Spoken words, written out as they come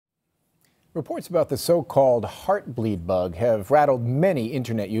Reports about the so-called Heartbleed bug have rattled many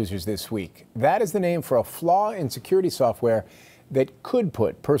internet users this week. That is the name for a flaw in security software that could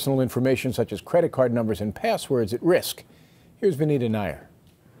put personal information such as credit card numbers and passwords at risk. Here's Vinita Nair.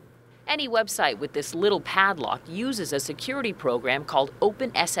 Any website with this little padlock uses a security program called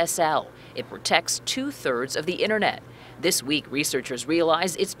OpenSSL. It protects 2/3 of the internet. This week, researchers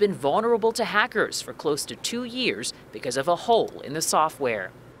realize it's been vulnerable to hackers for close to 2 years because of a hole in the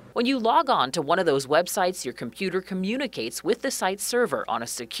software. When you log on to one of those websites, your computer communicates with the site's server on a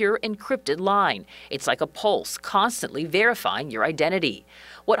secure encrypted line. It's like a pulse, constantly verifying your identity.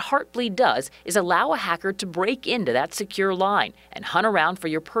 What Heartbleed does is allow a hacker to break into that secure line and hunt around for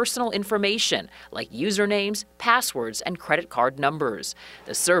your personal information, like usernames, passwords, and credit card numbers.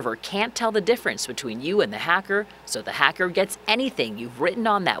 The server can't tell the difference between you and the hacker, so the hacker gets anything you've written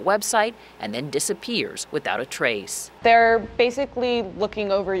on that website and then disappears without a trace. They're basically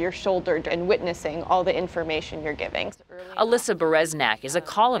looking over your shoulder and witnessing all the information you're giving. Alyssa Bereznak is a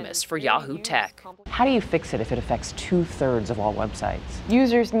columnist for Yahoo Tech. How do you fix it if it affects 2/3 of all websites?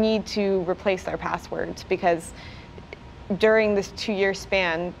 Users need to replace their passwords because during this 2-year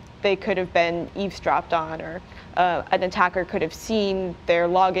span, they could have been eavesdropped on, or an attacker could have seen their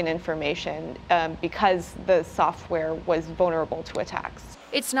login information because the software was vulnerable to attacks.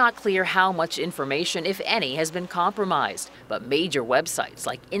 It's not clear how much information, if any, has been compromised, but major websites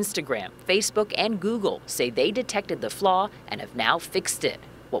like Instagram, Facebook, and Google say they detected the flaw and have now fixed it.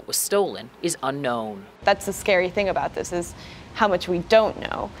 What was stolen is unknown. That's the scary thing about this, is how much we don't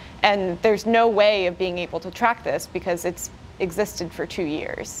know. And there's no way of being able to track this because it's existed for 2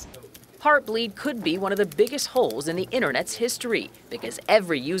 years. Heartbleed could be one of the biggest holes in the internet's history because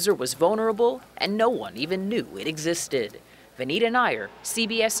every user was vulnerable and no one even knew it existed. Vinita Nair,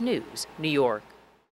 CBS News, New York.